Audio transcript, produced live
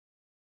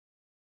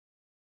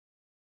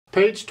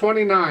Page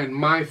 29,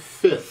 my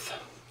fifth.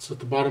 It's at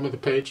the bottom of the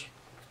page.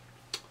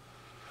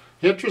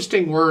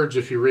 Interesting words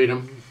if you read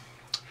them.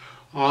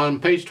 On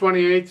page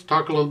 28,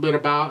 talk a little bit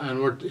about,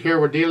 and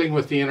we're dealing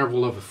with the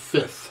interval of a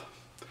fifth.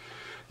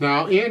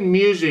 Now in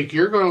music,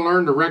 you're going to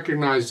learn to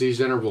recognize these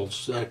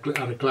intervals at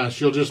a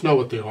class. You'll just know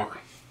what they are.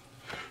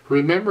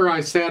 Remember I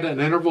said an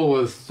interval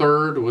with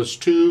third was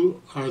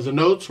two, the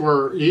notes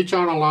were each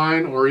on a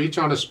line or each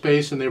on a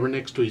space and they were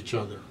next to each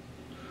other.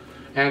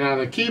 And on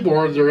the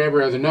keyboard, they're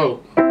every other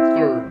note,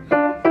 third.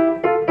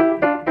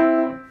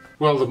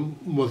 Well,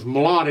 with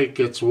melodic,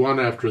 it's one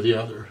after the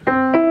other.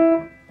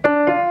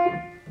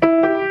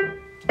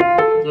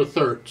 They're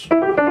thirds.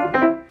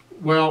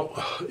 Well,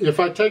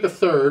 if I take a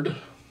third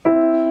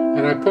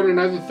and I put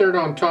another third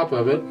on top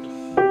of it,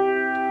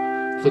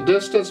 the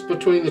distance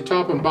between the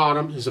top and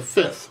bottom is a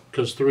fifth,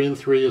 because 3 and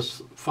 3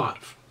 is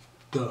 5.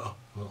 Duh.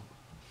 Well,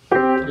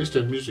 at least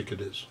in music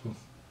it is.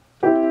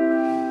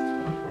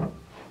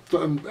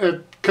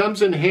 It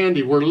comes in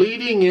handy. We're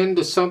leading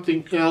into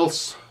something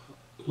else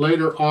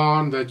later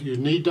on that you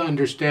need to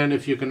understand.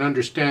 If you can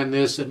understand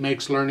this, it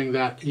makes learning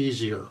that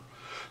easier.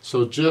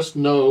 So just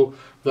know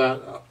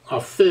that a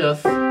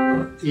fifth,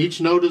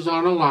 each note is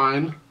on a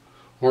line,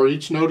 or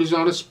each note is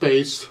on a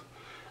space,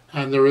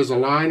 and there is a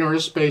line or a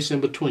space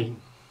in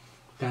between.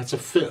 That's a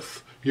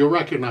fifth. You'll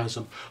recognize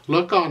them.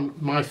 Look on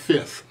my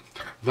fifth.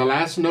 The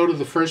last note of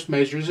the first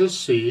measure is a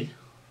C.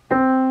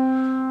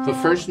 The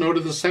first note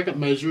of the second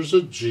measure is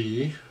a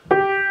G.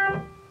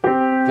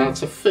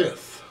 That's a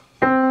fifth.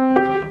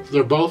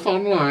 They're both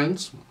on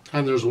lines,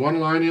 and there's one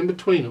line in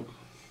between them.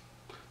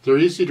 They're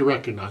easy to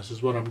recognize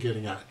is what I'm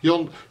getting at.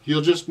 You'll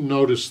just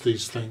notice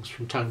these things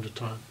from time to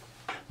time.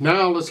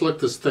 Now let's look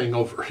this thing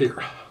over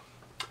here.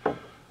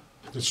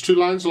 It's 2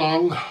 lines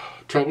long,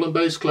 treble and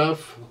bass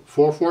clef,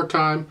 4/4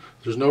 time.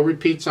 There's no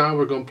repeat sound.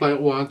 We're going to play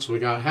it once. We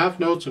got half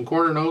notes and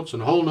quarter notes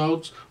and whole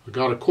notes. We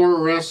got a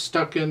quarter rest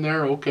stuck in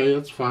there. Okay,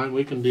 that's fine.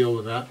 We can deal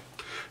with that.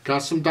 Got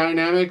some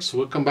dynamics.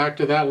 We'll come back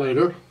to that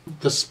later.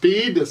 The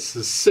speed is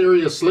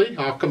seriously.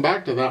 I'll come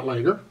back to that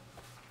later.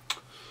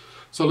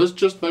 So let's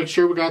just make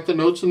sure we got the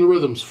notes and the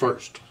rhythms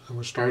first. And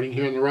we're starting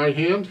here in the right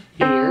hand,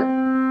 here.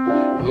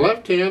 In the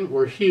left hand,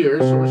 we're here,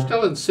 so we're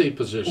still in C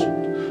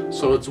position.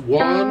 So it's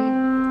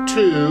 1,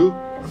 2,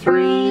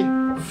 3,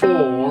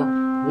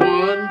 4.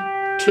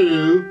 1,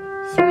 2,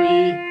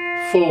 3,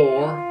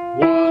 4.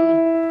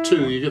 1,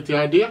 2. You get the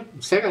idea?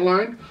 Second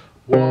line.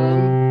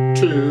 1,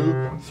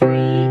 2,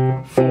 3,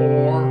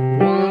 4.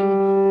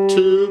 1,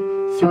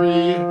 2,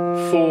 3,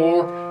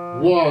 4.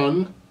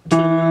 1, 2.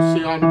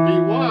 See, on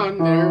beat 1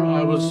 there,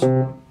 I was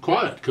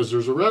quiet because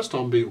there's a rest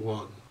on beat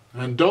 1.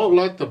 And don't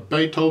let the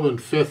Beethoven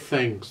fifth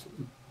things.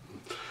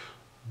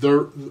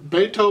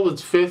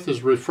 Beethoven's fifth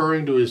is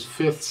referring to his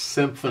fifth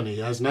symphony.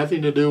 It has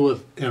nothing to do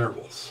with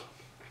intervals.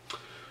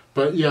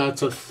 But yeah,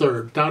 it's a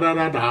third. Da da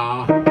da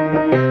da.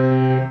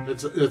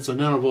 It's an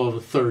interval of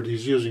a third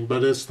he's using,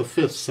 but it's the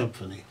fifth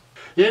symphony.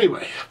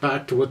 Anyway,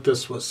 back to what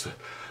this was.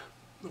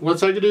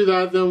 Once I can do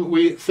that, then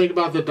we think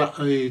about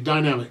the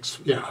dynamics.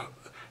 Yeah.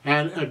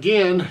 And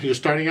again, you're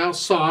starting out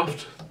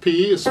soft.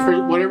 P is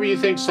for whatever you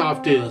think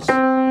soft is.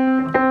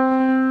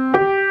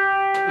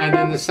 And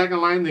then the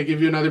second line, they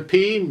give you another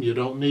P. You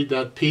don't need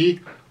that P.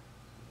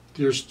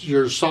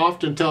 You're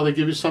soft until they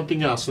give you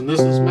something else. And this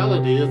is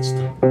melody. It's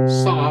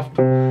soft.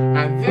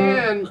 And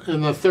then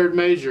in the third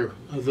measure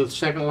of the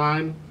second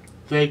line,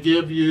 they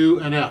give you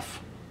an F.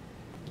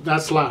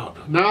 That's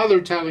loud. Now they're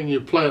telling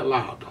you play it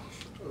loud.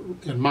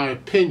 In my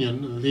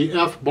opinion, the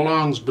F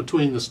belongs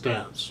between the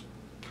staves.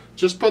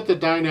 Just put the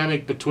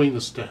dynamic between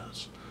the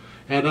staves.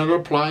 And it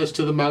applies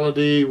to the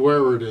melody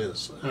wherever it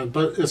is.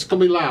 But it's going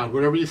to be loud,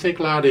 whatever you think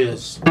loud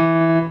is.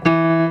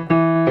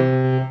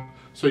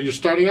 So you're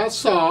starting out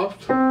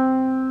soft.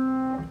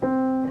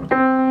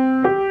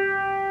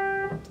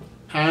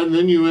 And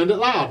then you end it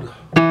loud.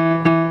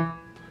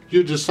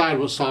 You decide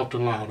what soft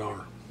and loud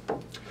are.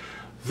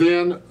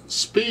 Then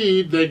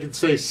speed, they could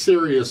say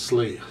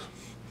seriously.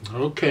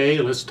 Okay,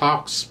 let's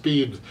talk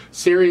speed.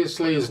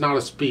 Seriously is not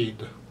a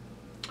speed.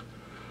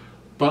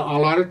 But a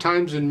lot of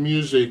times in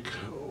music,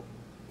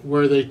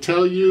 where they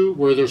tell you,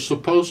 where they're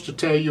supposed to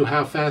tell you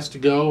how fast to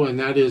go, and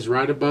that is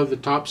right above the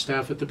top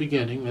staff at the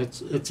beginning.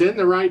 It's in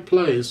the right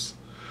place,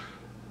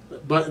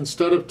 but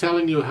instead of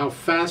telling you how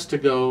fast to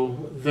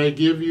go, they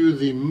give you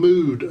the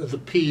mood of the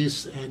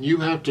piece, and you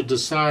have to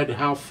decide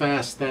how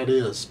fast that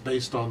is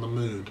based on the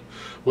mood.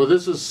 Well,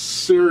 this is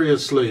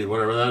seriously,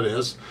 whatever that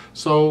is.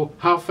 So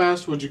how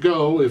fast would you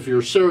go if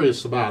you're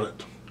serious about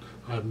it?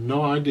 I have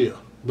no idea,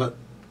 but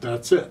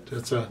that's it.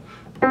 It's a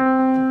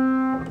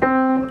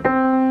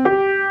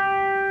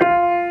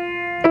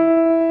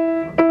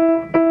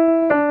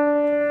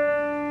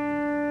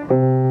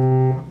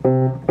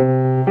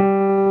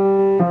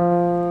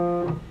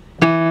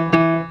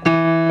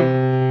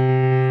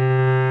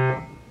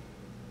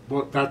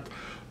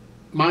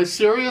Am I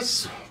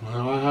serious?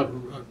 Well, I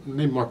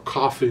need more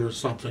coffee or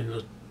something.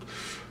 It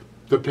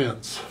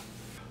depends.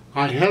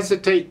 I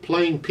hesitate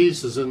playing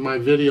pieces in my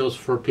videos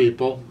for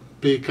people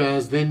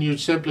because then you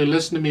simply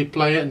listen to me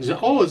play it and say,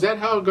 oh, is that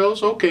how it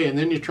goes? Okay, and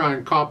then you try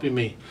and copy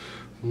me.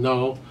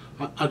 No,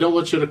 I don't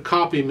want you to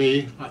copy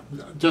me.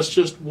 That's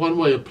just one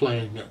way of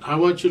playing it. I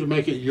want you to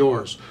make it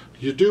yours.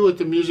 You do what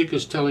the music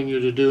is telling you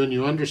to do, and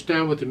you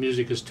understand what the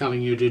music is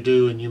telling you to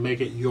do, and you make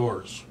it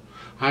yours.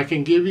 I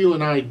can give you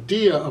an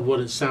idea of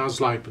what it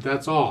sounds like, but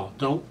that's all.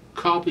 Don't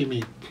copy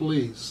me,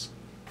 please.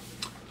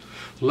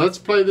 Let's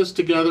play this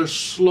together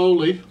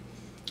slowly.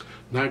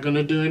 Not going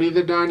to do any of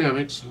the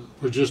dynamics.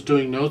 We're just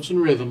doing notes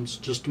and rhythms,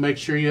 just to make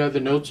sure you have the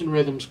notes and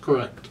rhythms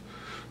correct.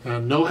 Now,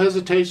 no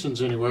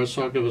hesitations anywhere,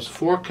 so I'll give us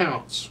 4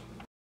 counts.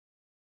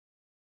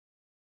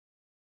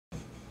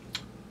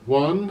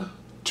 1,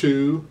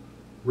 2,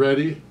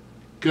 ready,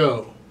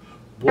 go.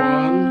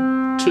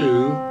 1,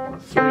 2,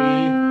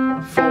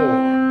 3,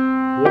 4.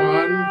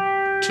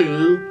 1,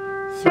 2,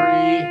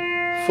 3,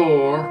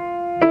 4.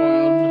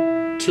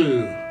 1,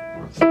 2.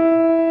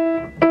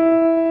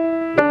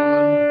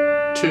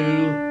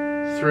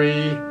 2,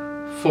 3,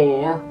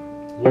 4.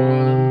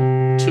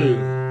 1, 2.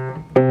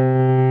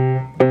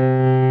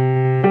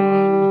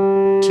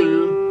 1,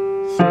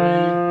 2,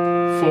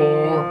 3,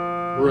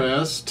 4.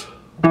 Rest.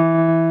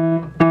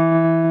 1,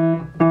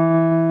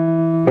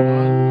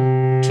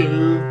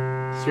 2,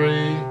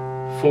 3,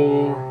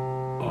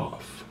 4.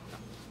 Off.